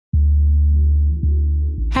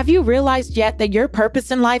Have you realized yet that your purpose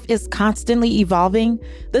in life is constantly evolving?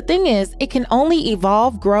 The thing is, it can only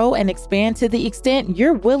evolve, grow, and expand to the extent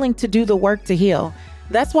you're willing to do the work to heal.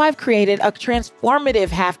 That's why I've created a transformative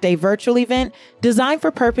half-day virtual event designed for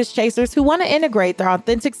purpose chasers who want to integrate their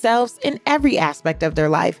authentic selves in every aspect of their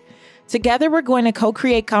life. Together, we're going to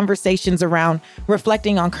co-create conversations around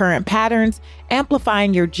reflecting on current patterns,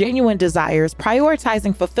 amplifying your genuine desires,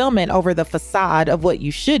 prioritizing fulfillment over the facade of what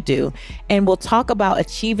you should do, and we'll talk about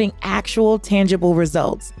achieving actual tangible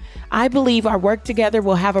results. I believe our work together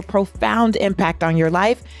will have a profound impact on your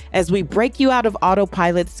life as we break you out of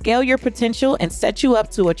autopilot, scale your potential, and set you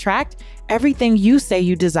up to attract everything you say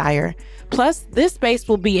you desire. Plus, this space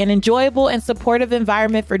will be an enjoyable and supportive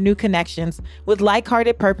environment for new connections with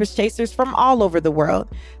like-hearted purpose chasers from all over the world.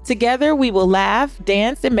 Together, we will laugh,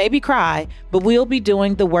 dance, and maybe cry, but we'll be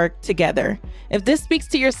doing the work together. If this speaks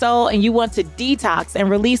to your soul and you want to detox and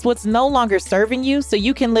release what's no longer serving you so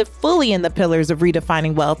you can live fully in the pillars of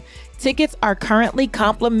redefining wealth, tickets are currently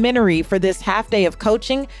complimentary for this half day of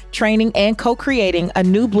coaching, training, and co-creating a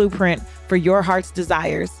new blueprint for your heart's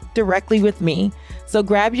desires directly with me. So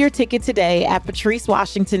grab your ticket today at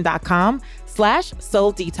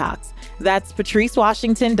patricewashington.com/soul detox. That's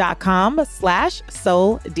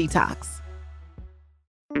patricewashington.com/soul detox.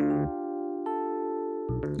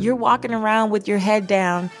 You're walking around with your head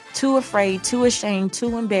down, too afraid, too ashamed,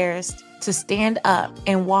 too embarrassed to stand up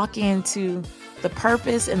and walk into the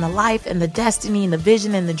purpose and the life and the destiny and the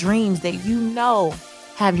vision and the dreams that you know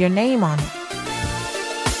have your name on it.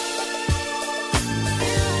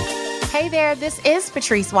 Hey there, this is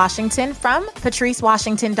Patrice Washington from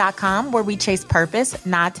patricewashington.com, where we chase purpose,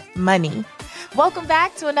 not money. Welcome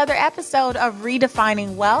back to another episode of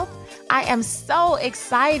Redefining Wealth. I am so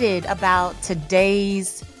excited about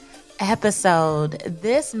today's episode.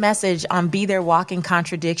 This message on Be There Walking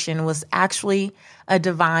Contradiction was actually a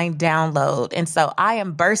divine download. And so I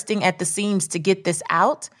am bursting at the seams to get this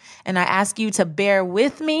out. And I ask you to bear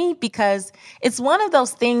with me because it's one of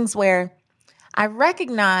those things where I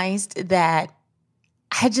recognized that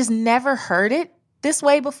I had just never heard it this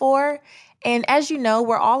way before. And as you know,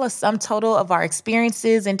 we're all a sum total of our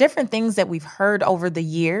experiences and different things that we've heard over the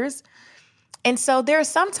years. And so there are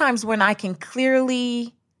some times when I can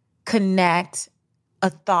clearly connect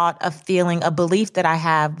a thought, a feeling, a belief that I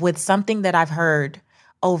have with something that I've heard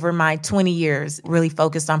over my 20 years, really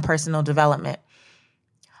focused on personal development.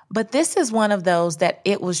 But this is one of those that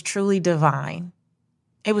it was truly divine.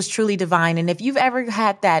 It was truly divine. And if you've ever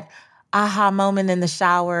had that aha moment in the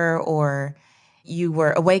shower, or you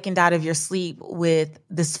were awakened out of your sleep with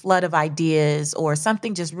this flood of ideas, or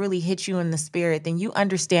something just really hit you in the spirit, then you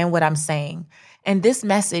understand what I'm saying. And this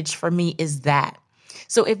message for me is that.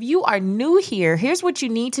 So if you are new here, here's what you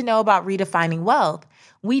need to know about redefining wealth.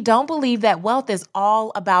 We don't believe that wealth is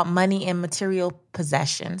all about money and material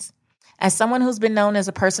possessions. As someone who's been known as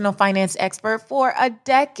a personal finance expert for a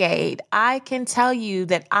decade, I can tell you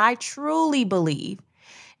that I truly believe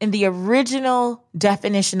in the original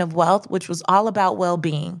definition of wealth, which was all about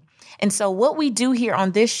well-being. And so what we do here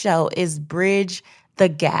on this show is bridge the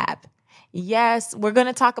gap. Yes, we're going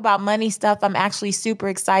to talk about money stuff. I'm actually super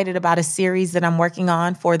excited about a series that I'm working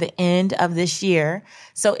on for the end of this year.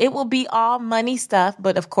 So it will be all money stuff,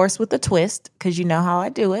 but of course with a twist, because you know how I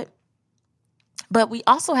do it. But we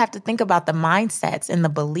also have to think about the mindsets and the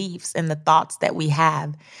beliefs and the thoughts that we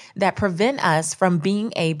have that prevent us from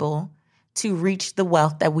being able to reach the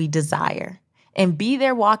wealth that we desire and be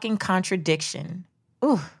there walking contradiction.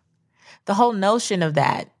 Ooh, the whole notion of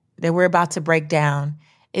that we're about to break down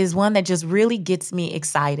is one that just really gets me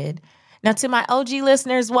excited. Now, to my OG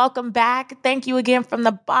listeners, welcome back. Thank you again from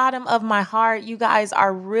the bottom of my heart. You guys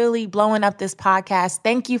are really blowing up this podcast.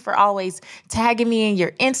 Thank you for always tagging me in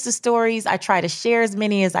your Insta stories. I try to share as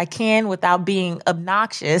many as I can without being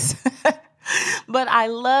obnoxious. But I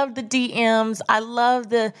love the DMs. I love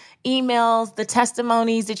the emails, the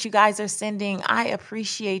testimonies that you guys are sending. I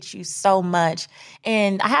appreciate you so much.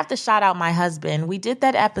 And I have to shout out my husband. We did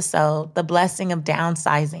that episode, The Blessing of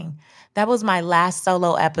Downsizing. That was my last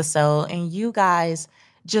solo episode. And you guys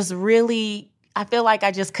just really, I feel like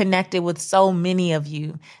I just connected with so many of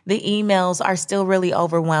you. The emails are still really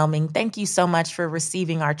overwhelming. Thank you so much for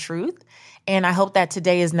receiving our truth. And I hope that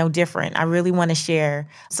today is no different. I really want to share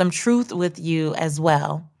some truth with you as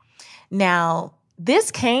well. Now, this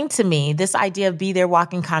came to me, this idea of Be There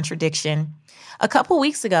Walking Contradiction, a couple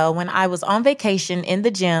weeks ago when I was on vacation in the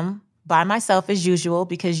gym by myself as usual,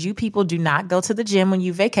 because you people do not go to the gym when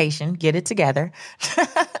you vacation. Get it together.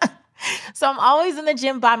 So I'm always in the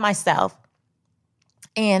gym by myself.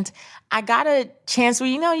 And I got a chance where,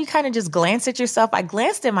 you kind of just glance at yourself. I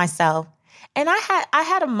glanced at myself. And I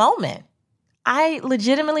had a moment. I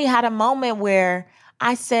legitimately had a moment where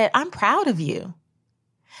I said, I'm proud of you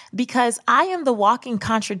because I am the walking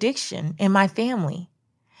contradiction in my family.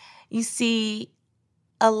 You see,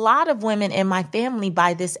 a lot of women in my family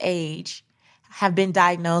by this age have been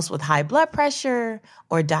diagnosed with high blood pressure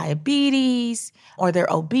or diabetes, or they're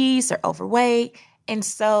obese or overweight. And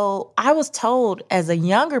so I was told as a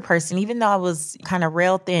younger person, even though I was kind of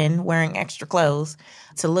rail thin, wearing extra clothes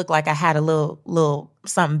to look like I had a little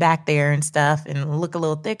something back there and stuff and look a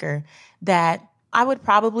little thicker, that I would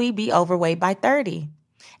probably be overweight by 30.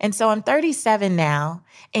 And so I'm 37 now,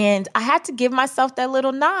 and I had to give myself that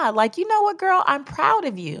little nod, like, you know what, girl, I'm proud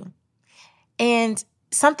of you. And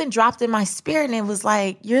something dropped in my spirit, and it was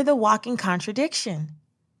like, you're the walking contradiction.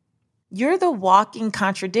 You're the walking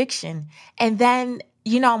contradiction. And then,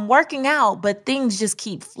 I'm working out, but things just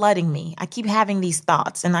keep flooding me. I keep having these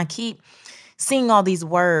thoughts, and I keep seeing all these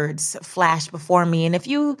words flash before me. And if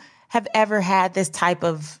you have ever had this type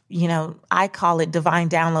of, I call it divine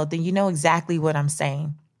download, then you know exactly what I'm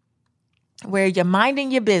saying. Where you're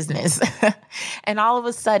minding your business. And all of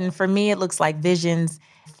a sudden, for me, it looks like visions,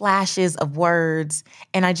 flashes of words.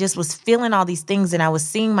 And I just was feeling all these things, and I was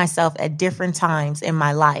seeing myself at different times in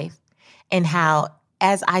my life, and how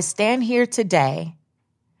as I stand here today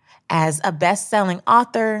as a best-selling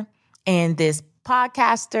author and this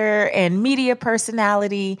podcaster and media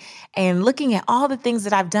personality, and looking at all the things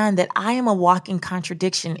that I've done, that I am a walking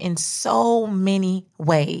contradiction in so many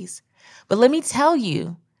ways. But let me tell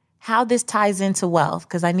you how this ties into wealth,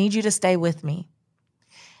 because I need you to stay with me.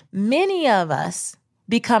 Many of us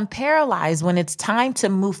become paralyzed when it's time to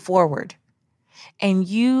move forward and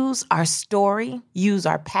use our story, use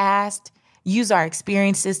our past, use our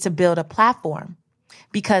experiences to build a platform,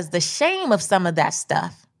 because the shame of some of that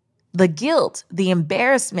stuff, the guilt, the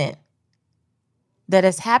embarrassment that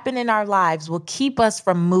has happened in our lives will keep us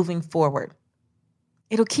from moving forward.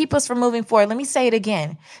 It'll keep us from moving forward. Let me say it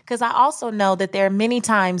again, because I also know that there are many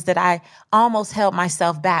times that I almost held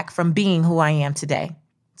myself back from being who I am today.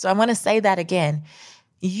 So I want to say that again.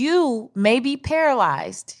 You may be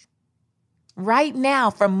paralyzed right now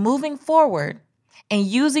from moving forward and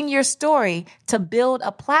using your story to build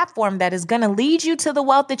a platform that is going to lead you to the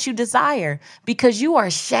wealth that you desire, because you are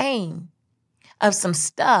ashamed of some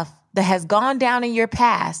stuff that has gone down in your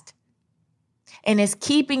past and is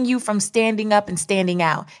keeping you from standing up and standing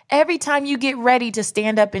out. Every time you get ready to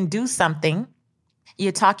stand up and do something,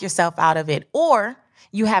 you talk yourself out of it. Or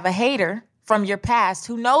you have a hater from your past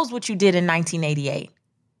who knows what you did in 1988.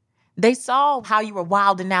 They saw how you were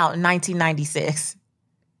wilding out in 1996.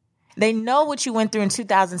 They know what you went through in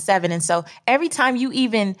 2007. And so every time you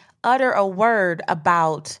even utter a word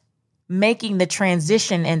about making the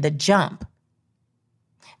transition and the jump,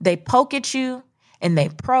 they poke at you, and they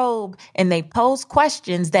probe, and they pose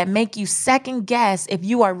questions that make you second guess if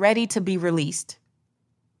you are ready to be released.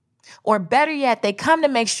 Or better yet, they come to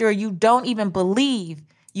make sure you don't even believe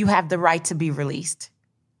you have the right to be released.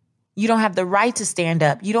 You don't have the right to stand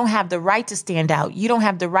up. You don't have the right to stand out. You don't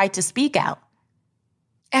have the right to speak out.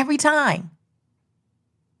 Every time.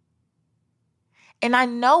 And I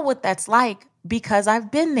know what that's like because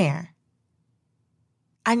I've been there.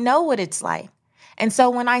 I know what it's like. And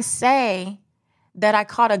so when I say that I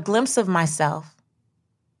caught a glimpse of myself,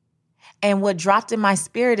 and what dropped in my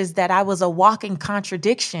spirit is that I was a walking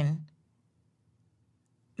contradiction,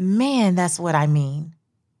 man, that's what I mean.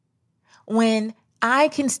 When I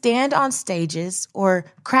can stand on stages or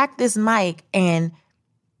crack this mic and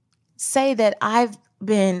say that I've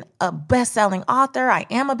been a best-selling author, I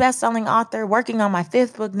am a best-selling author working on my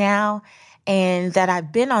 5th book now, and that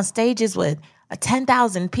I've been on stages with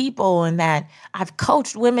 10,000 people, and that I've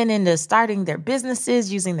coached women into starting their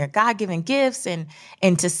businesses using their God-given gifts, and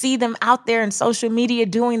to see them out there in social media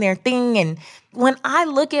doing their thing. And when I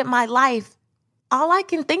look at my life, all I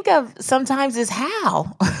can think of sometimes is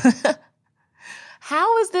how.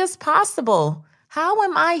 How is this possible? How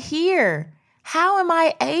am I here? How am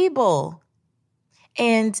I able?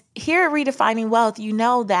 And here at Redefining Wealth, you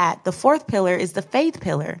know that the 4th pillar is the faith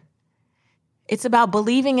pillar. It's about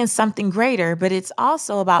believing in something greater, but it's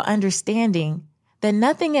also about understanding that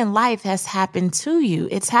nothing in life has happened to you.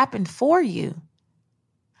 It's happened for you.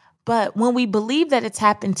 But when we believe that it's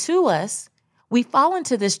happened to us, we fall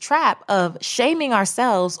into this trap of shaming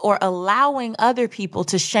ourselves or allowing other people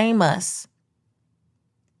to shame us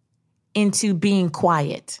into being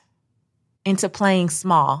quiet, into playing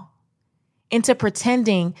small, into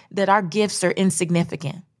pretending that our gifts are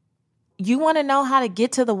insignificant. You want to know how to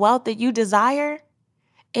get to the wealth that you desire?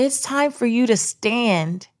 It's time for you to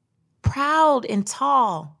stand proud and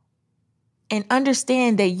tall and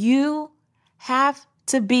understand that you have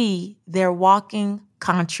to be their walking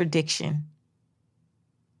contradiction.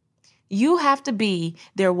 You have to be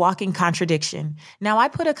their walking contradiction. Now, I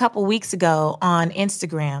put a couple weeks ago on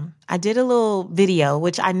Instagram, I did a little video,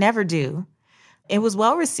 which I never do. It was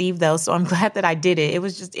well received though, so I'm glad that I did it. It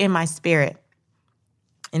was just in my spirit.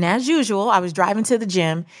 And as usual, I was driving to the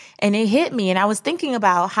gym and it hit me, and I was thinking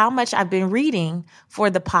about how much I've been reading for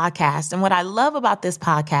the podcast. And what I love about this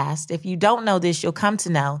podcast, if you don't know this, you'll come to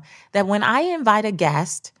know that when I invite a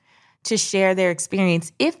guest to share their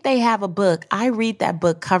experience, if they have a book, I read that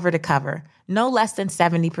book cover to cover, no less than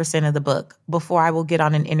 70% of the book before I will get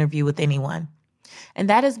on an interview with anyone. And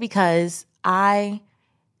that is because I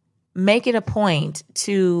make it a point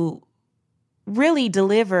to really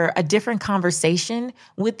deliver a different conversation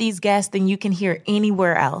with these guests than you can hear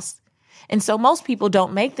anywhere else. And so most people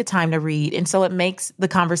don't make the time to read. And so it makes the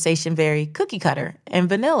conversation very cookie cutter and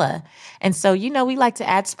vanilla. And so, we like to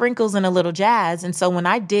add sprinkles and a little jazz. And so when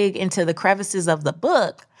I dig into the crevices of the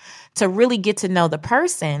book to really get to know the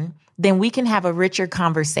person, then we can have a richer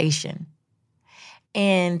conversation.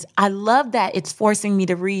 And I love that it's forcing me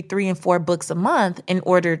to read 3 and 4 books a month in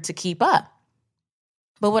order to keep up.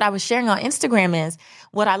 But what I was sharing on Instagram is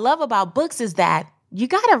what I love about books is that you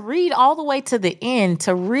got to read all the way to the end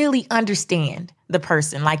to really understand the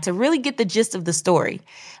person, like to really get the gist of the story.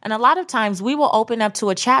 And a lot of times we will open up to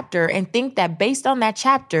a chapter and think that based on that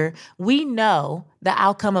chapter, we know the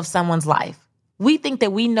outcome of someone's life. We think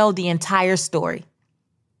that we know the entire story.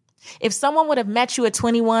 If someone would have met you at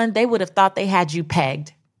 21, they would have thought they had you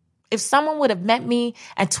pegged. If someone would have met me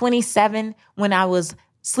at 27 when I was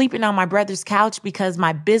sleeping on my brother's couch because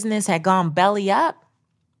my business had gone belly up,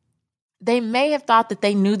 they may have thought that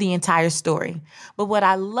they knew the entire story. But what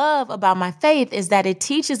I love about my faith is that it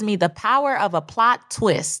teaches me the power of a plot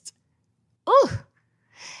twist. Ooh,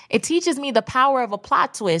 it teaches me the power of a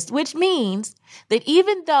plot twist, which means that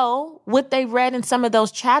even though what they read in some of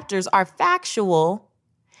those chapters are factual,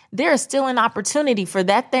 there is still an opportunity for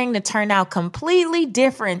that thing to turn out completely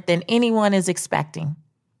different than anyone is expecting.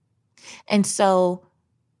 And so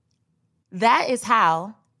that is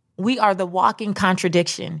how we are the walking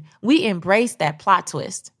contradiction. We embrace that plot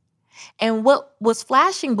twist. And what was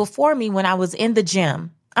flashing before me when I was in the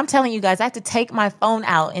gym, I'm telling you guys, I had to take my phone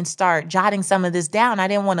out and start jotting some of this down. I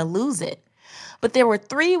didn't want to lose it. But there were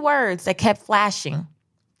 3 words that kept flashing: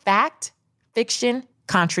 fact, fiction,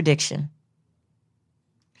 contradiction.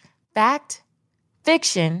 Fact,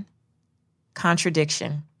 fiction,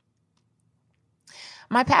 contradiction.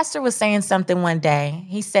 My pastor was saying something one day.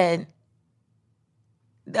 He said,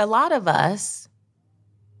 a lot of us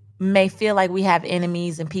may feel like we have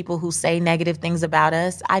enemies and people who say negative things about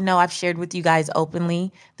us. I know I've shared with you guys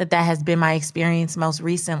openly that has been my experience most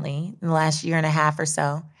recently in the last year and a half or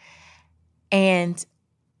so. And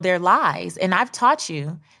they're lies. And I've taught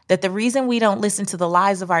you that the reason we don't listen to the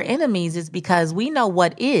lies of our enemies is because we know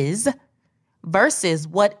what is versus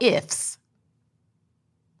what ifs.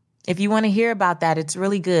 If you want to hear about that, it's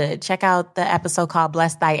really good. Check out the episode called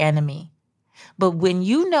Bless Thy Enemy. But when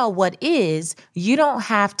you know what is, you don't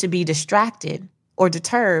have to be distracted or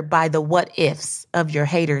deterred by the what ifs of your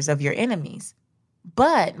haters, of your enemies.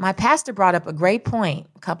 But my pastor brought up a great point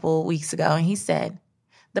a couple weeks ago, and he said,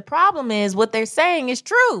 the problem is what they're saying is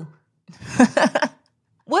true.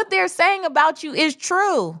 What they're saying about you is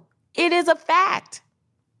true. It is a fact.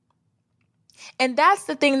 And that's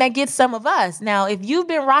the thing that gets some of us. Now, if you've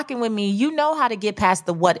been rocking with me, you know how to get past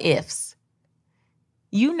the what ifs.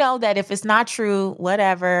 You know that if it's not true,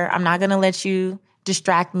 whatever, I'm not going to let you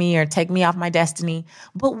distract me or take me off my destiny.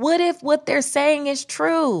 But what if what they're saying is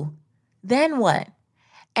true? Then what?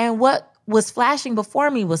 And what was flashing before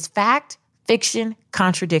me was fact, fiction,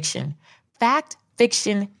 contradiction. Fact,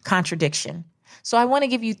 fiction, contradiction. So I want to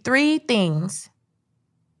give you 3 things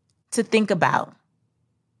to think about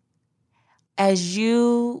as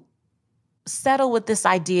you settle with this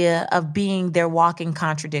idea of being their walking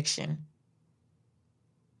contradiction.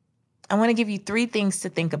 I want to give you 3 things to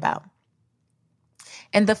think about.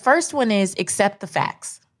 And the first one is accept the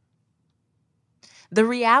facts. The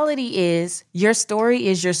reality is your story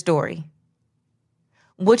is your story.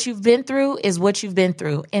 What you've been through is what you've been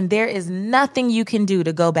through, and there is nothing you can do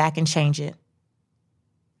to go back and change it.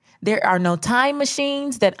 There are no time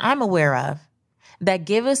machines that I'm aware of that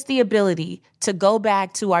give us the ability to go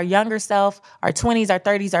back to our younger self, our 20s, our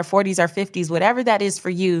 30s, our 40s, our 50s, whatever that is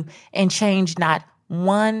for you, and change not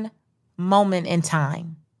one moment in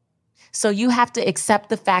time. So you have to accept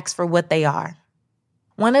the facts for what they are.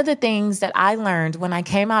 One of the things that I learned when I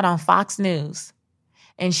came out on Fox News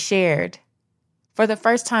and shared for the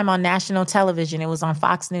first time on national television, it was on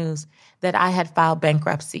Fox News, that I had filed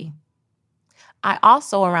bankruptcy. I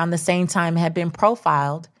also around the same time had been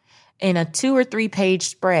profiled in a 2 or 3 page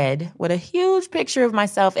spread with a huge picture of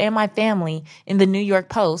myself and my family in the New York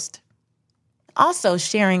Post, also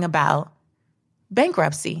sharing about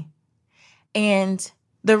bankruptcy. And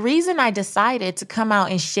the reason I decided to come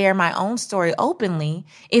out and share my own story openly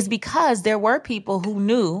is because there were people who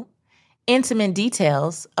knew intimate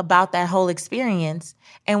details about that whole experience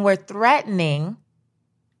and were threatening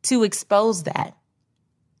to expose that.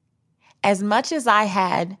 As much as I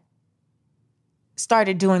had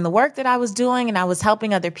started doing the work that I was doing and I was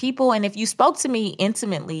helping other people, and if you spoke to me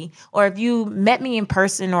intimately, or if you met me in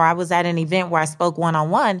person, or I was at an event where I spoke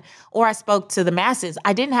one-on-one, or I spoke to the masses,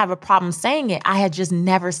 I didn't have a problem saying it. I had just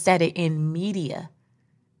never said it in media.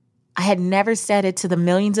 I had never said it to the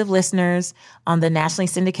millions of listeners on the nationally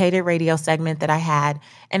syndicated radio segment that I had,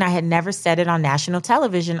 and I had never said it on national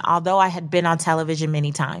television, although I had been on television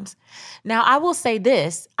many times. Now, I will say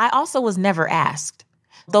this, I also was never asked.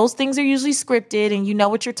 Those things are usually scripted and you know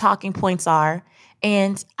what your talking points are,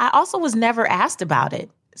 and I also was never asked about it.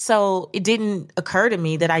 So it didn't occur to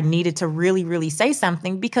me that I needed to really, really say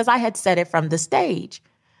something because I had said it from the stage.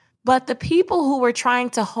 But the people who were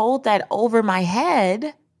trying to hold that over my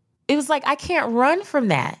head, it was like, I can't run from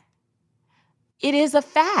that. It is a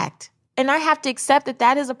fact. And I have to accept that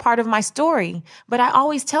that is a part of my story. But I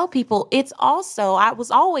always tell people I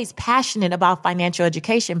was always passionate about financial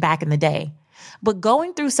education back in the day. But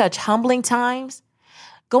going through such humbling times,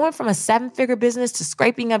 going from a 7-figure business to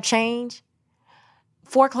scraping up change,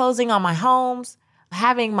 foreclosing on my homes,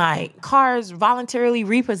 having my cars voluntarily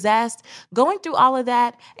repossessed, going through all of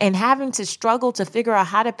that and having to struggle to figure out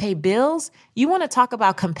how to pay bills, you want to talk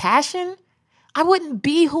about compassion? I wouldn't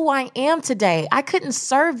be who I am today. I couldn't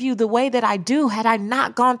serve you the way that I do had I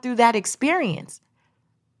not gone through that experience.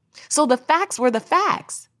 So the facts were the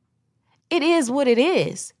facts. It is what it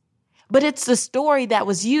is. But it's the story that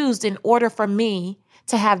was used in order for me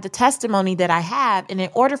to have the testimony that I have and in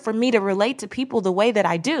order for me to relate to people the way that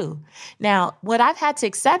I do. Now, what I've had to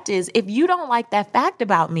accept is if you don't like that fact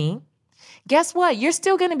about me, guess what? You're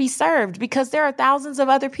still going to be served because there are thousands of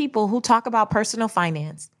other people who talk about personal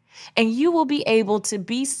finance, and you will be able to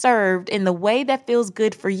be served in the way that feels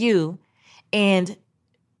good for you and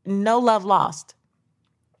no love lost.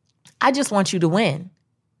 I just want you to win.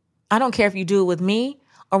 I don't care if you do it with me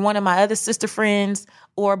or one of my other sister friends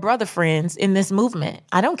or brother friends in this movement.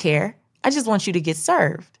 I don't care. I just want you to get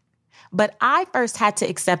served. But I first had to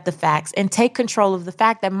accept the facts and take control of the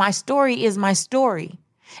fact that my story is my story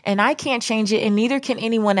and I can't change it and neither can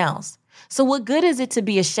anyone else. So what good is it to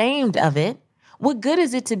be ashamed of it? What good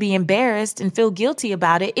is it to be embarrassed and feel guilty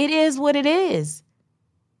about it? It is what it is.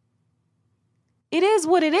 It is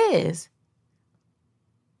what it is.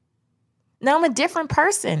 Now I'm a different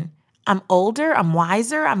person. I'm older, I'm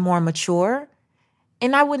wiser, I'm more mature,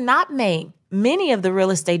 and I would not make many of the real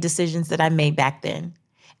estate decisions that I made back then.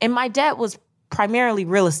 And my debt was primarily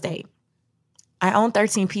real estate. I owned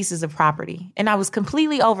 13 pieces of property, and I was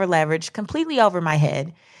completely over leveraged, completely over my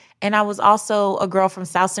head. And I was also a girl from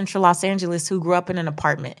South Central Los Angeles who grew up in an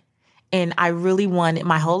apartment. And I really wanted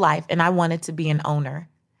my whole life, and I wanted to be an owner.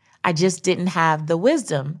 I just didn't have the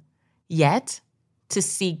wisdom yet to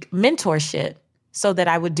seek mentorship so that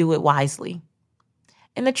I would do it wisely.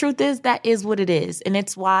 And the truth is, that is what it is. And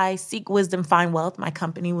it's why Seek Wisdom, Find Wealth, my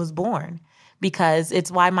company, was born. Because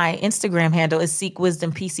it's why my Instagram handle is Seek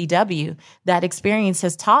Wisdom PCW. That experience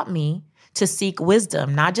has taught me to seek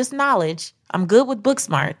wisdom, not just knowledge. I'm good with book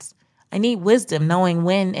smarts. I need wisdom, knowing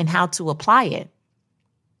when and how to apply it.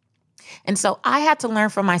 And so I had to learn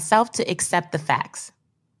for myself to accept the facts.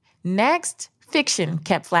 Next, fiction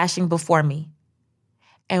kept flashing before me.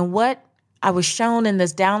 And what I was shown in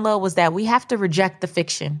this download was that we have to reject the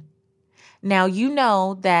fiction. Now, you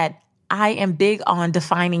know that I am big on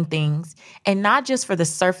defining things, and not just for the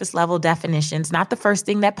surface level definitions, not the first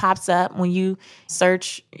thing that pops up when you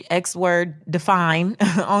search X word define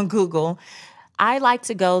on Google. I like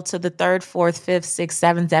to go to the 3rd, 4th, 5th, 6th,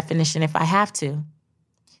 7th definition if I have to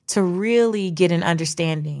really get an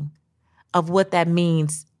understanding of what that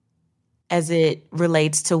means as it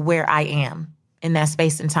relates to where I am in that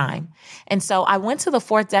space and time. And so I went to the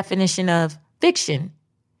 4th definition of fiction,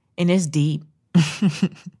 and it's deep.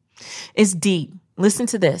 It's deep. Listen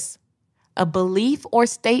to this. A belief or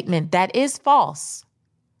statement that is false,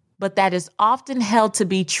 but that is often held to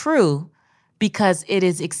be true because it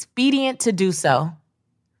is expedient to do so.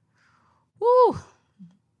 Woo!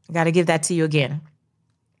 I got to give that to you again.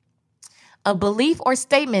 A belief or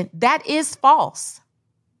statement that is false,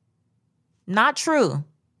 not true,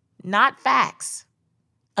 not facts.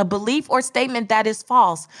 A belief or statement that is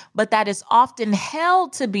false, but that is often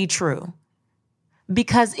held to be true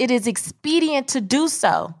because it is expedient to do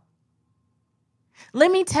so.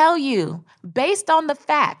 Let me tell you, based on the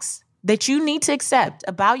facts that you need to accept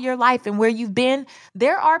about your life and where you've been,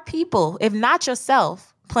 there are people, if not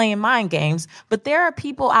yourself, playing mind games, but there are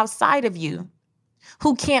people outside of you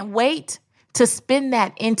who can't wait to spin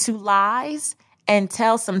that into lies and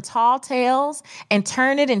tell some tall tales and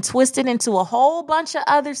turn it and twist it into a whole bunch of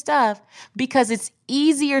other stuff, because it's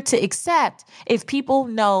easier to accept if people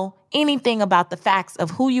know anything about the facts of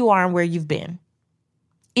who you are and where you've been.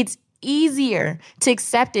 It's easier to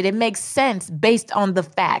accept it. It makes sense based on the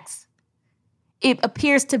facts. It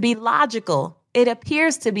appears to be logical. It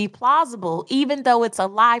appears to be plausible, even though it's a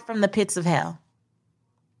lie from the pits of hell.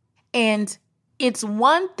 And it's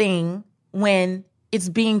one thing when it's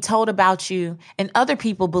being told about you and other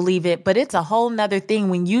people believe it, but it's a whole nother thing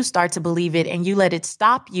when you start to believe it and you let it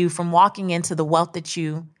stop you from walking into the wealth that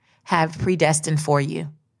you have predestined for you.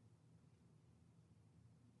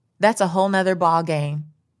 That's a whole nother ball game.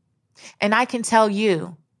 And I can tell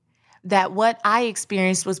you that what I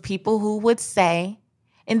experienced was people who would say,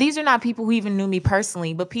 and these are not people who even knew me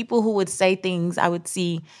personally, but people who would say things I would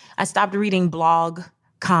see. I stopped reading blog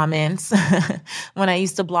comments when I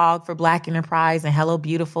used to blog for Black Enterprise and Hello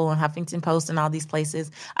Beautiful and Huffington Post and all these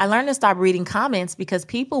places. I learned to stop reading comments because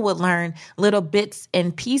people would learn little bits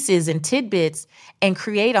and pieces and tidbits and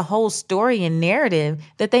create a whole story and narrative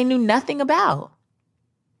that they knew nothing about.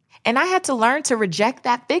 And I had to learn to reject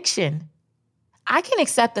that fiction. I can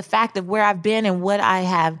accept the fact of where I've been and what I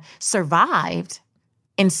have survived,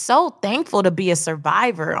 and so thankful to be a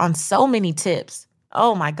survivor on so many tips.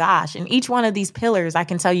 Oh my gosh. In each one of these pillars, I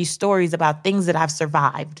can tell you stories about things that I've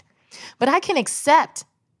survived. But I can accept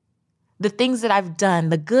the things that I've done,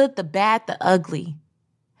 the good, the bad, the ugly,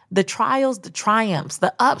 the trials, the triumphs,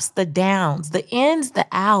 the ups, the downs, the ins, the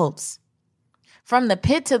outs. From the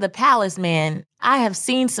pit to the palace, man, I have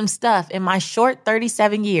seen some stuff in my short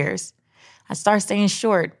 37 years. I start saying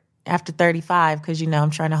short after 35 because, I'm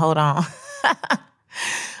trying to hold on.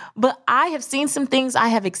 But I have seen some things. I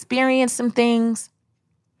have experienced some things.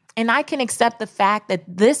 And I can accept the fact that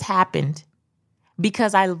this happened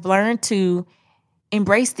because I've learned to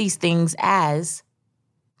embrace these things as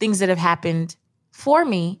things that have happened for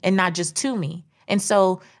me and not just to me. And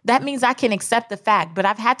so that means I can accept the fact, but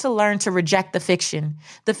I've had to learn to reject the fiction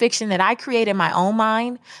that I create in my own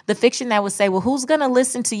mind, the fiction that would say, well, who's going to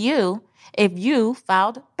listen to you if you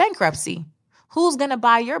filed bankruptcy? Who's going to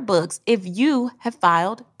buy your books if you have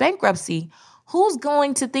filed bankruptcy? Who's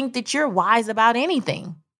going to think that you're wise about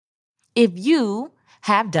anything if you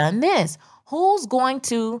have done this? Who's going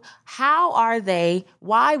to, how are they,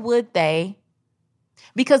 why would they?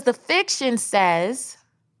 Because the fiction says,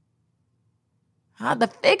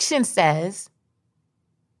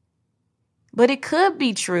 but it could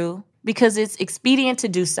be true because it's expedient to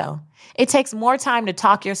do so. It takes more time to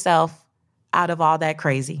talk yourself out of all that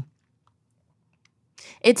crazy.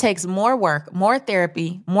 It takes more work, more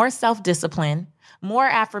therapy, more self-discipline, more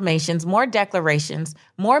affirmations, more declarations,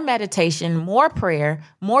 more meditation, more prayer,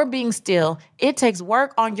 more being still. It takes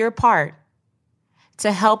work on your part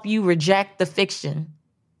to help you reject the fiction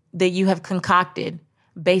that you have concocted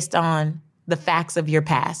based on the facts of your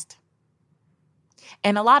past.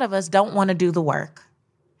 And a lot of us don't want to do the work.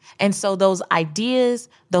 And so those ideas,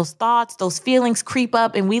 those thoughts, those feelings creep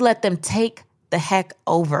up and we let them take the heck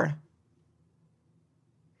over.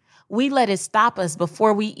 We let it stop us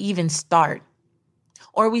before we even start.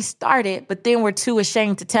 Or we start it, but then we're too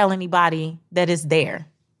ashamed to tell anybody that it's there.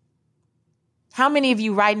 How many of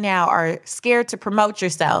you right now are scared to promote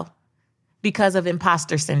yourself because of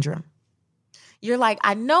imposter syndrome? You're like,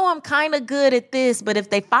 I know I'm kind of good at this, but if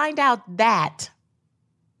they find out that,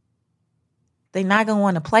 they're not going to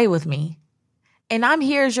want to play with me. And I'm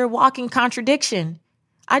here as your walking contradiction.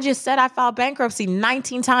 I just said I filed bankruptcy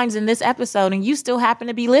 19 times in this episode, and you still happen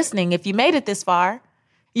to be listening. If you made it this far,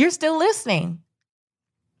 you're still listening.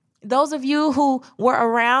 Those of you who were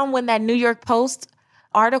around when that New York Post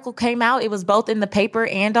article came out, it was both in the paper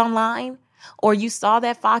and online, or you saw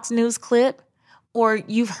that Fox News clip, or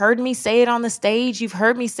you've heard me say it on the stage, you've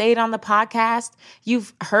heard me say it on the podcast,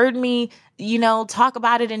 you've heard me, talk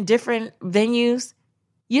about it in different venues,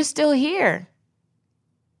 you're still here.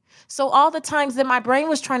 So all the times that my brain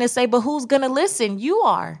was trying to say, but who's going to listen? You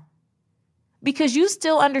are. Because you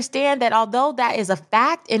still understand that although that is a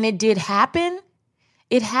fact and it did happen,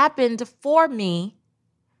 it happened for me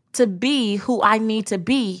to be who I need to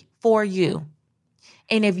be for you.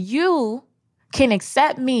 And if you can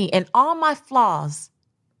accept me and all my flaws,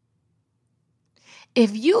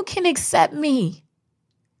 if you can accept me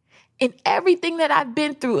in everything that I've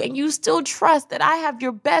been through, and you still trust that I have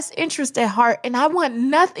your best interest at heart, and I want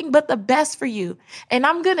nothing but the best for you. And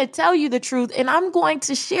I'm going to tell you the truth, and I'm going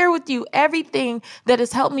to share with you everything that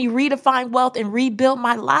has helped me redefine wealth and rebuild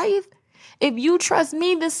my life. If you trust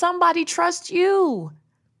me, then somebody trusts you.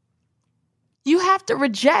 You have to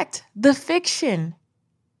reject the fiction.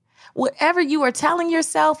 Whatever you are telling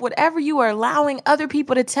yourself, whatever you are allowing other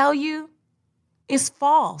people to tell you is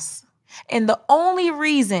false. And the only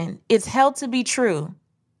reason it's held to be true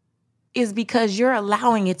is because you're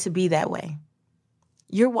allowing it to be that way.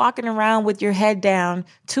 You're walking around with your head down,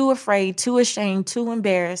 too afraid, too ashamed, too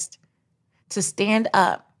embarrassed to stand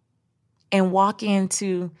up and walk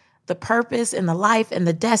into the purpose and the life and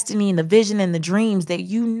the destiny and the vision and the dreams that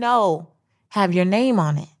you know have your name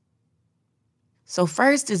on it. So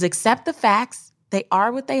first is accept the facts. They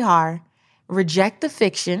are what they are. Reject the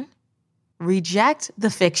fiction. Reject the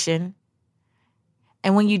fiction.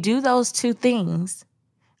 And when you do those two things,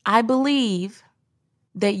 I believe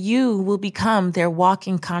that you will become their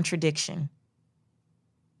walking contradiction.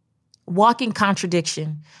 Walking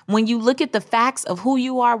contradiction. When you look at the facts of who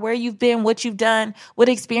you are, where you've been, what you've done, what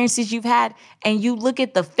experiences you've had, and you look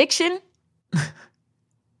at the fiction,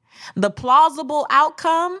 the plausible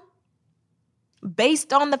outcome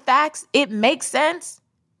based on the facts, it makes sense.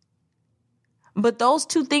 But those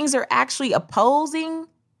two things are actually opposing.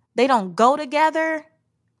 They don't go together.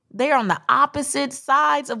 They're on the opposite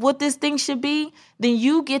sides of what this thing should be. Then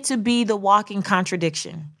you get to be the walking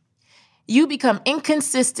contradiction. You become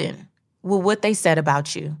inconsistent with what they said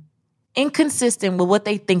about you, inconsistent with what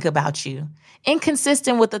they think about you,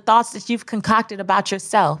 inconsistent with the thoughts that you've concocted about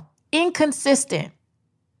yourself, inconsistent.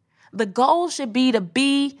 The goal should be to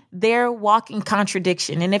be their walking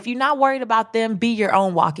contradiction. And if you're not worried about them, be your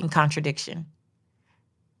own walking contradiction.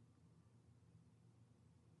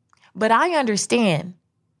 But I understand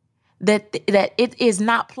that it is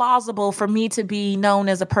not plausible for me to be known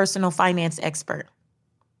as a personal finance expert.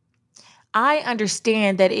 I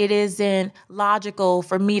understand that it isn't logical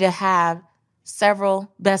for me to have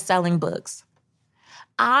several best-selling books.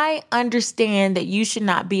 I understand that you should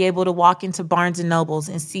not be able to walk into Barnes and Nobles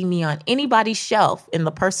and see me on anybody's shelf in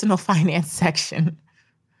the personal finance section.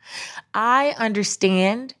 I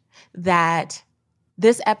understand that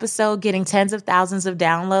this episode getting tens of thousands of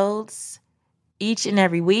downloads each and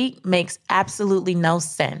every week makes absolutely no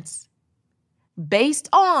sense based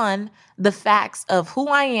on the facts of who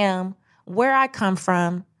I am, where I come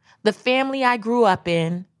from, the family I grew up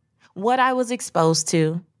in, what I was exposed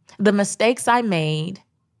to, the mistakes I made,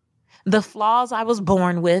 the flaws I was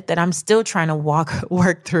born with that I'm still trying to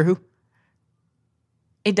work through.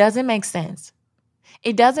 It doesn't make sense.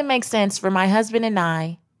 It doesn't make sense for my husband and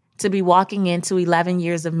I to be walking into 11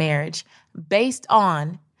 years of marriage based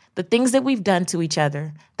on the things that we've done to each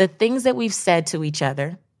other, the things that we've said to each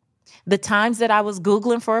other, the times that I was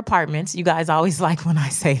Googling for apartments. You guys always like when I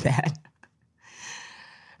say that.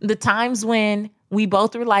 The times when we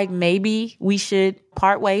both were like, maybe we should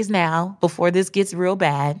part ways now before this gets real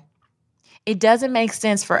bad. It doesn't make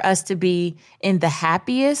sense for us to be in the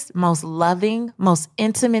happiest, most loving, most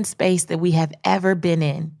intimate space that we have ever been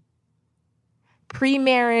in.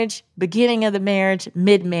 Pre-marriage, beginning of the marriage,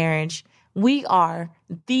 mid-marriage, we are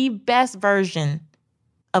the best version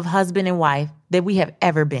of husband and wife that we have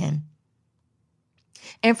ever been.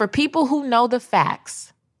 And for people who know the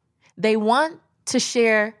facts, they want to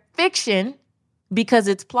share fiction because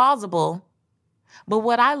it's plausible. But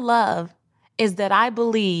what I love is that I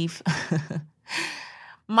believe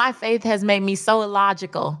my faith has made me so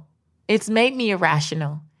illogical. It's made me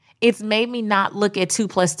irrational. It's made me not look at 2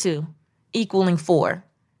 + 2 equaling 4.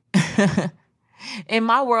 In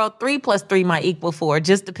my world, 3 + 3 might equal 4. It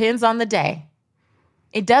just depends on the day.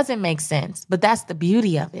 It doesn't make sense, but that's the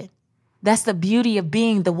beauty of it. That's the beauty of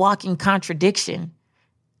being the walking contradiction.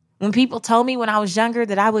 When people told me when I was younger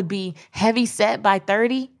that I would be heavy set by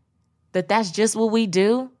 30, that's just what we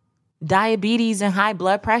do, diabetes and high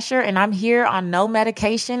blood pressure, and I'm here on no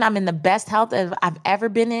medication. I'm in the best health that I've ever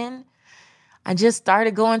been in. I just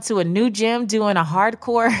started going to a new gym, doing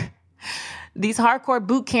these hardcore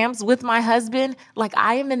boot camps with my husband. Like,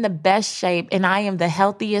 I am in the best shape and I am the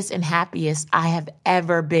healthiest and happiest I have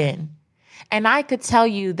ever been. And I could tell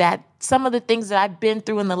you that some of the things that I've been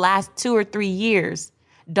through in the last 2 or 3 years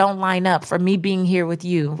don't line up for me being here with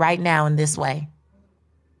you right now in this way.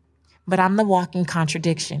 But I'm the walking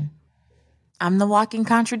contradiction. I'm the walking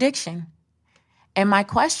contradiction. And my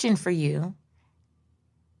question for you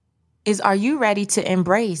is, are you ready to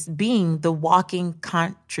embrace being the walking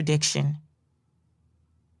contradiction?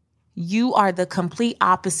 You are the complete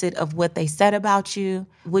opposite of what they said about you,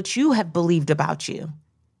 what you have believed about you.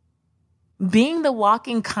 Being the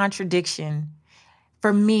walking contradiction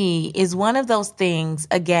for me is one of those things.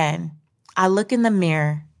 Again, I look in the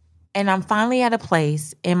mirror and I'm finally at a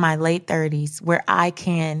place in my late 30s where I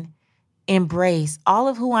can embrace all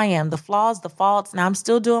of who I am, the flaws, the faults. Now I'm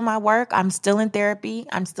still doing my work. I'm still in therapy.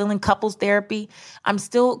 I'm still in couples therapy. I'm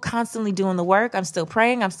still constantly doing the work. I'm still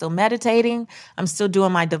praying. I'm still meditating. I'm still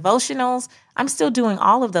doing my devotionals. I'm still doing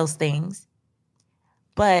all of those things.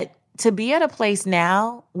 But to be at a place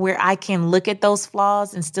now where I can look at those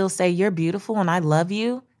flaws and still say, you're beautiful and I love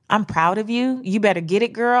you. I'm proud of you. You better get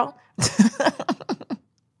it, girl.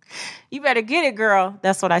 You better get it, girl.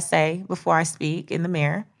 That's what I say before I speak in the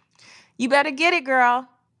mirror. You better get it, girl.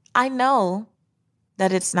 I know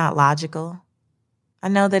that it's not logical. I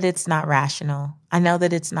know that it's not rational. I know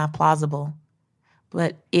that it's not plausible,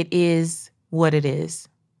 but it is what it is.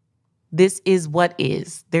 This is what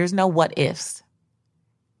is. There's no what ifs.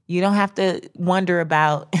 You don't have to wonder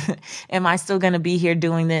about, am I still going to be here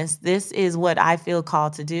doing this? This is what I feel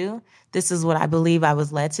called to do. This is what I believe I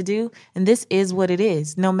was led to do. And this is what it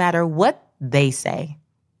is, no matter what they say,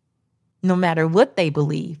 no matter what they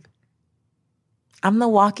believe. I'm the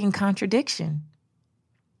walking contradiction.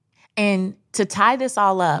 And to tie this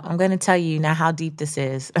all up, I'm going to tell you now how deep this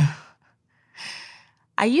is.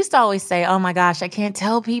 I used to always say, oh my gosh, I can't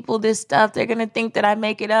tell people this stuff. They're going to think that I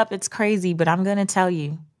make it up. It's crazy, but I'm going to tell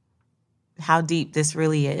you how deep this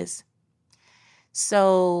really is.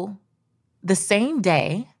 So the same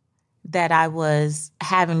day that I was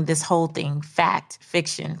having this whole thing, fact,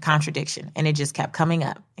 fiction, contradiction, and it just kept coming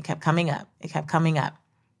up. It kept coming up. It kept coming up.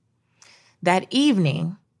 That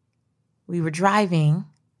evening, we were driving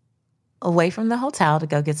away from the hotel to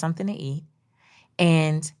go get something to eat,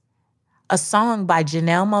 and a song by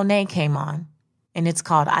Janelle Monáe came on, and it's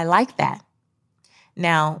called I Like That.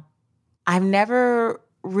 Now, I've never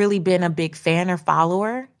really been a big fan or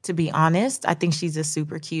follower, to be honest. I think she's a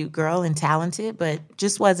super cute girl and talented, but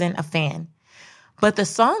just wasn't a fan. But the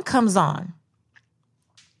song comes on,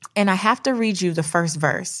 and I have to read you the first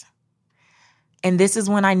verse. And this is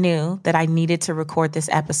when I knew that I needed to record this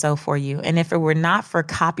episode for you. And if it were not for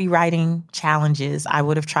copywriting challenges, I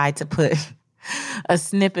would have tried to put a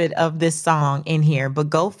snippet of this song in here. But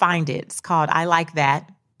go find it. It's called I Like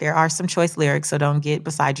That. There are some choice lyrics, so don't get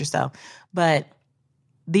beside yourself. But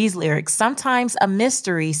these lyrics, sometimes a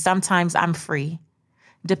mystery, sometimes I'm free,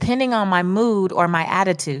 depending on my mood or my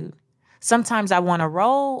attitude. Sometimes I want to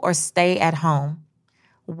roll or stay at home.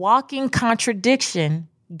 Walking contradiction,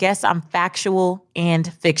 guess I'm factual and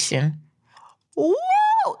fiction. Woo!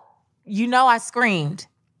 You know I screamed.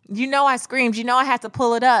 You know I had to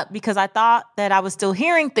pull it up because I thought that I was still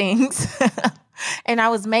hearing things and I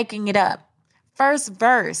was making it up. First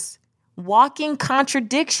verse, walking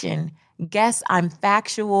contradiction, guess I'm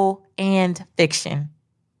factual and fiction.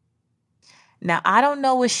 Now, I don't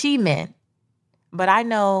know what she meant, but I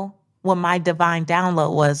know what my divine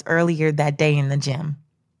download was earlier that day in the gym.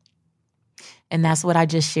 And that's what I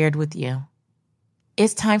just shared with you.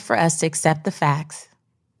 It's time for us to accept the facts.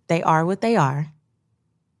 They are what they are.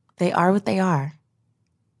 They are what they are.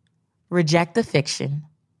 Reject the fiction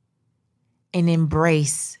and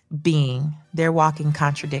embrace being their walking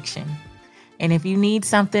contradiction. And if you need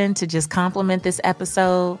something to just complement this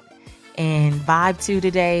episode and vibe to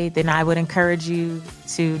today, then I would encourage you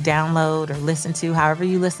to download or listen to, however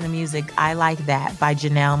you listen to music, I Like That by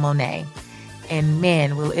Janelle Monáe. And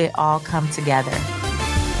man, will it all come together.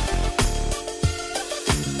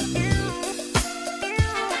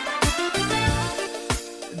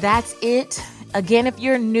 That's it. Again, if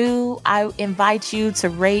you're new, I invite you to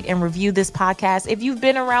rate and review this podcast. If you've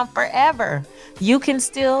been around forever, you can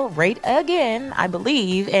still rate again, I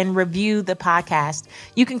believe, and review the podcast.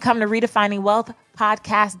 You can come to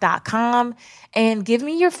redefiningwealthpodcast.com and give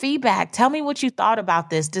me your feedback. Tell me what you thought about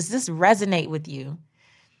this. Does this resonate with you?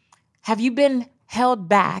 Have you been held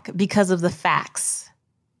back because of the facts,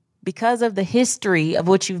 because of the history of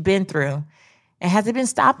what you've been through? And has it been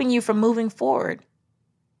stopping you from moving forward?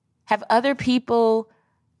 Have other people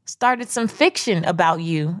started some fiction about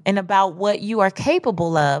you and about what you are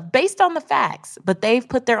capable of based on the facts, but they've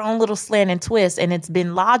put their own little slant and twist, and it's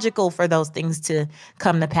been logical for those things to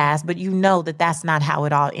come to pass, but you know that that's not how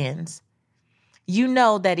it all ends. You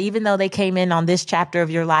know that even though they came in on this chapter of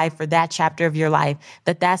your life or that chapter of your life,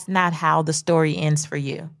 that that's not how the story ends for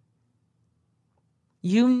you.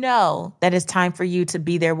 You know that it's time for you to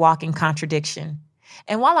be their walking contradiction.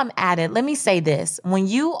 And while I'm at it, let me say this. When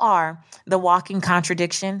you are the walking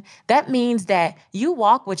contradiction, that means that you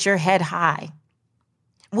walk with your head high.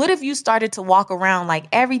 What if you started to walk around like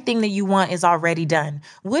everything that you want is already done?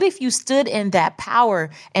 What if you stood in that power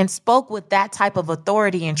and spoke with that type of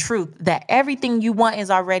authority and truth that everything you want is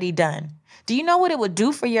already done? Do you know what it would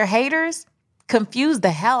do for your haters? Confuse the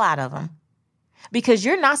hell out of them. Because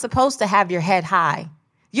you're not supposed to have your head high.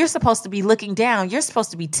 You're supposed to be looking down. You're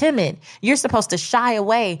supposed to be timid. You're supposed to shy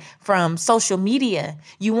away from social media.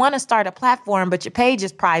 You want to start a platform, but your page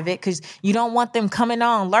is private because you don't want them coming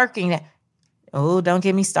on, lurking. Oh, don't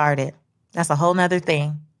get me started. That's a whole nother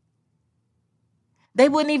thing. They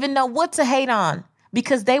wouldn't even know what to hate on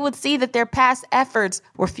because they would see that their past efforts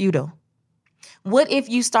were futile. What if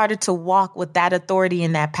you started to walk with that authority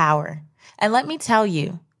and that power? And let me tell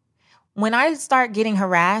you, when I started getting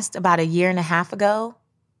harassed about a year and a half ago,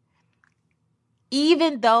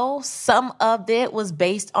 even though some of it was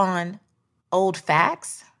based on old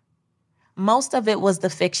facts, most of it was the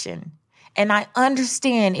fiction. And I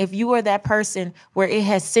understand if you are that person where it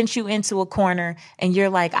has sent you into a corner and you're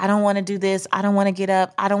like, I don't want to do this. I don't want to get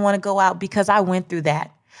up. I don't want to go out because I went through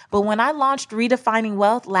that. But when I launched Redefining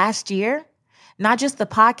Wealth last year, not just the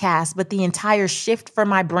podcast, but the entire shift for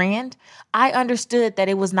my brand, I understood that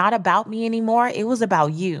it was not about me anymore. It was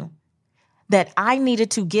about you. That I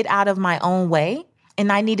needed to get out of my own way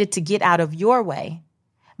and I needed to get out of your way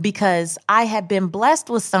because I had been blessed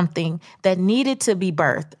with something that needed to be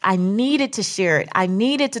birthed. I needed to share it. I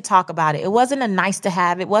needed to talk about it. It wasn't a nice to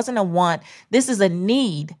have. It wasn't a want. This is a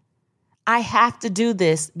need. I have to do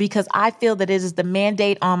this because I feel that it is the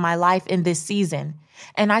mandate on my life in this season.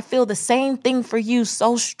 And I feel the same thing for you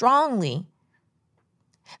so strongly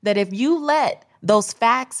that if you let those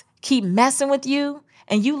facts keep messing with you,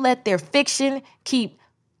 and you let their fiction keep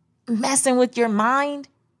messing with your mind,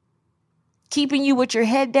 keeping you with your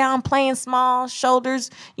head down, playing small, shoulders,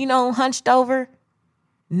 hunched over.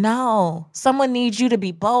 No, someone needs you to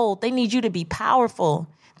be bold. They need you to be powerful.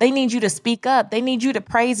 They need you to speak up. They need you to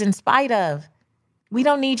praise in spite of. We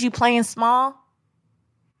don't need you playing small.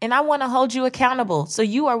 And I want to hold you accountable. So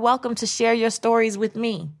you are welcome to share your stories with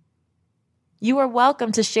me. You are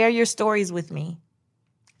welcome to share your stories with me.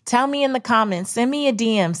 Tell me in the comments, send me a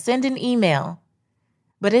DM, send an email.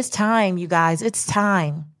 But it's time, you guys, it's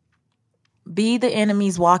time. Be the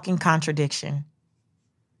enemy's walking contradiction.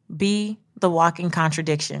 Be the walking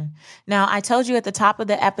contradiction. Now, I told you at the top of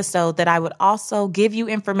the episode that I would also give you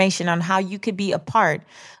information on how you could be a part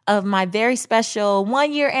of my very special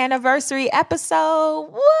 1-year anniversary episode.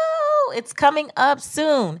 Woo! It's coming up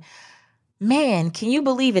soon. Man, can you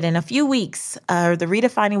believe it? In a few weeks, the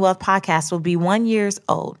Redefining Wealth podcast will be 1 year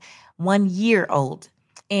old.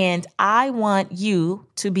 And I want you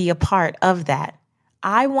to be a part of that.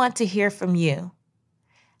 I want to hear from you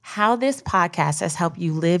how this podcast has helped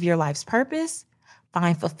you live your life's purpose,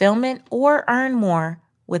 find fulfillment, or earn more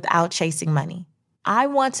without chasing money. I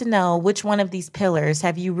want to know which one of these pillars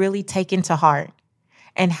have you really taken to heart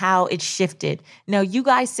and how it shifted. Now, you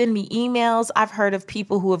guys send me emails. I've heard of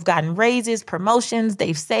people who have gotten raises, promotions,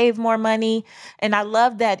 they've saved more money. And I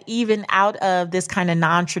love that even out of this kind of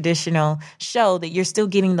non-traditional show that you're still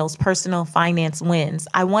getting those personal finance wins.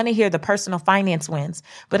 I want to hear the personal finance wins,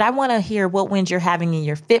 but I want to hear what wins you're having in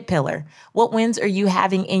your fit pillar. What wins are you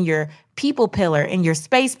having in your people pillar, in your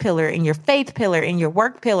space pillar, in your faith pillar, in your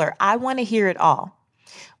work pillar? I want to hear it all.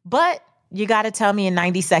 But you got to tell me in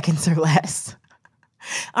 90 seconds or less.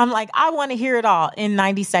 I'm like, I want to hear it all in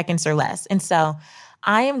 90 seconds or less. And so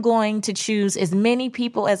I am going to choose as many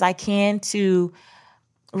people as I can to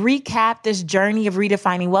recap this journey of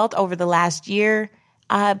redefining wealth over the last year.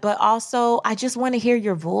 But also, I just want to hear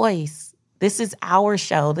your voice. This is our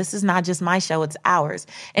show. This is not just my show. It's ours.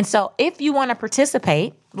 And so if you want to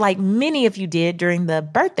participate, like many of you did during the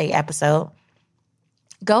birthday episode,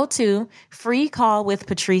 go to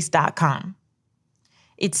freecallwithpatrice.com.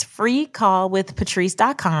 It's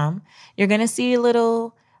freecallwithpatrice.com. You're going to see a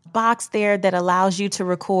little box there that allows you to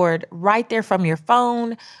record right there from your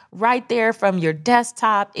phone, right there from your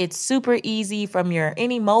desktop. It's super easy from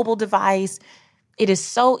any mobile device. It is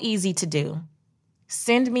so easy to do.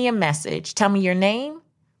 Send me a message. Tell me your name,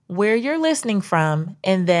 where you're listening from,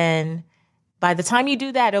 and then by the time you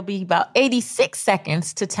do that, it'll be about 86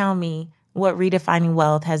 seconds to tell me what Redefining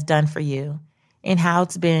Wealth has done for you and how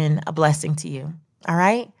it's been a blessing to you. All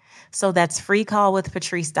right. So that's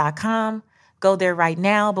freecallwithpatrice.com. Go there right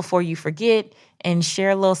now before you forget and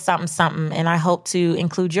share a little something. And I hope to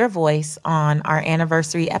include your voice on our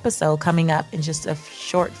anniversary episode coming up in just a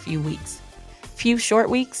few short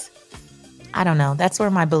weeks. I don't know. That's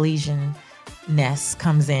where my Belizean-ness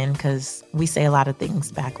comes in because we say a lot of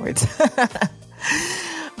things backwards.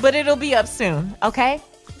 But it'll be up soon. Okay.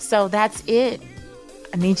 So that's it.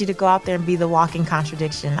 I need you to go out there and be the walking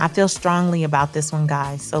contradiction. I feel strongly about this one,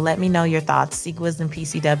 guys. So let me know your thoughts. Seek Wisdom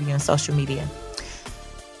PCW on social media.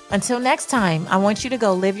 Until next time, I want you to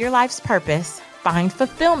go live your life's purpose, find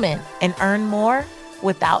fulfillment, and earn more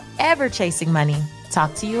without ever chasing money.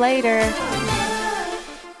 Talk to you later.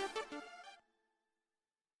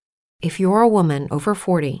 If you're a woman over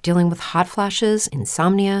 40 dealing with hot flashes,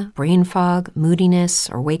 insomnia, brain fog, moodiness,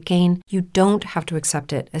 or weight gain, you don't have to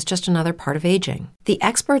accept it as just another part of aging. The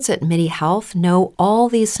experts at MIDI Health know all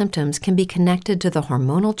these symptoms can be connected to the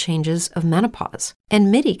hormonal changes of menopause.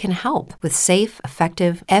 And MIDI can help with safe,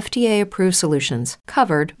 effective, FDA-approved solutions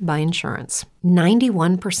covered by insurance.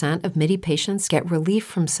 91% of MIDI patients get relief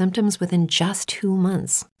from symptoms within just 2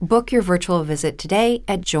 months. Book your virtual visit today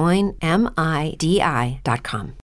at joinmidi.com.